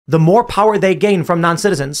the more power they gain from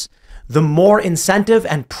non-citizens, the more incentive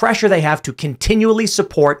and pressure they have to continually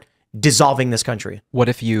support dissolving this country. What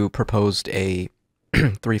if you proposed a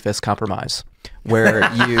three-fifths compromise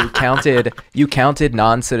where you counted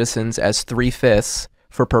non-citizens as three-fifths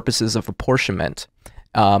for purposes of apportionment,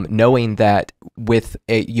 knowing that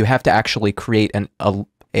you have to actually create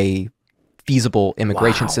a feasible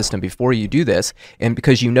immigration system before you do this, and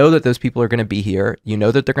because you know that those people are going to be here, you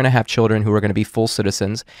know that they're going to have children who are going to be full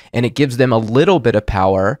citizens, and it gives them a little bit of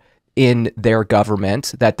power in their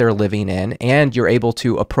government that they're living in, and you're able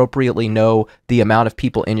to appropriately know the amount of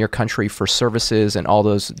people in your country for services and all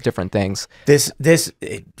those different things.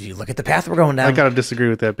 You look at the path we're going down. I gotta disagree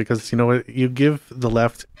with that, because you know what, you give the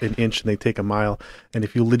left an inch and they take a mile, and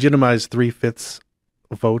if you legitimize 3/5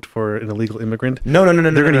 vote for an illegal immigrant, they're going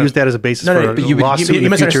to use that as a basis for a lawsuit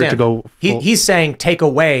in the future to go. He's saying take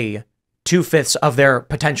away 2/5 of their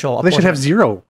potential. They should have zero.